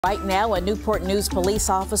Right now, a Newport News police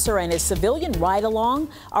officer and his civilian ride-along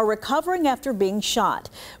are recovering after being shot.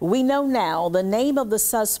 We know now the name of the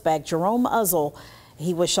suspect, Jerome Uzzle.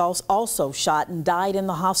 He was also shot and died in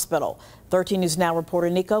the hospital. 13 News Now reporter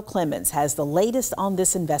Niko Clemmons has the latest on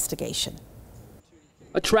this investigation.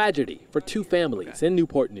 A tragedy for two families in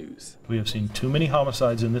Newport News. We have seen too many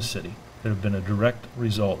homicides in this city that have been a direct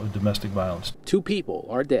result of domestic violence. 2 people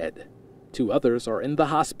are dead. 2 others are in the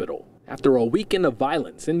hospital after a weekend of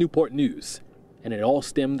violence in Newport News, and it all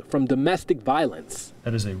stemmed from domestic violence.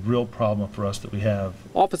 That is a real problem for us that we have.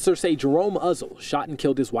 Officers say Jerome Uzzle shot and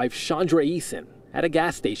killed his wife Chandra Eason at a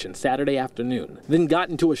gas station Saturday afternoon, then got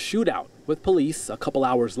into a shootout with police a couple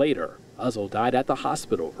hours later. Uzzle died at the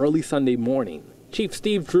hospital early Sunday morning. Chief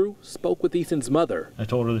Steve Drew spoke with Eason's mother. I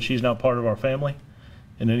told her that she's now part of our family,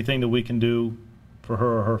 and anything that we can do for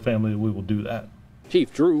her or her family, we will do that.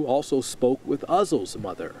 Chief Drew also spoke with Uzzle's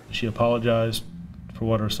mother. She apologized for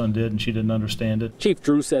what her son did, and she didn't understand it. Chief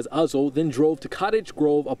Drew says Uzzle then drove to Cottage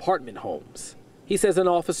Grove apartment homes. He says an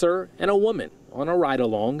officer and a woman on a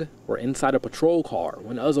ride-along were inside a patrol car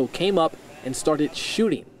when Uzzle came up and started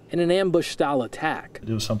shooting in an ambush-style attack.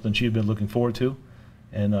 It was something she had been looking forward to,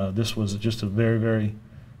 and this was just a very, very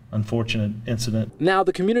unfortunate incident. Now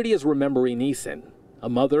the community is remembering Eason, a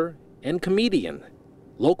mother and comedian.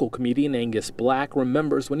 Local comedian Angus Black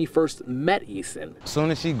remembers when he first met Eason. As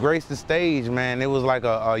soon as she graced the stage, man, it was like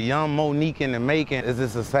a young Monique in the making. It's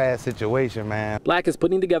just a sad situation, man. Black is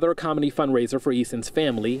putting together a comedy fundraiser for Eason's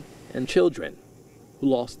family and children who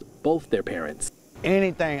lost both their parents.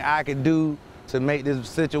 Anything I could do to make this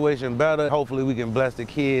situation better, hopefully we can bless the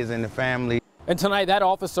kids and the family. And tonight, that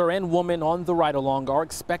officer and woman on the ride-along are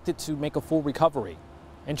expected to make a full recovery.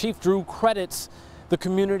 And Chief Drew credits the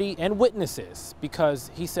community and witnesses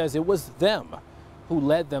because he says it was them who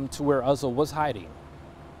led them to where Uzzle was hiding.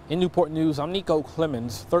 In Newport News, I'm Niko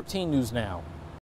Clemmons, 13 News Now.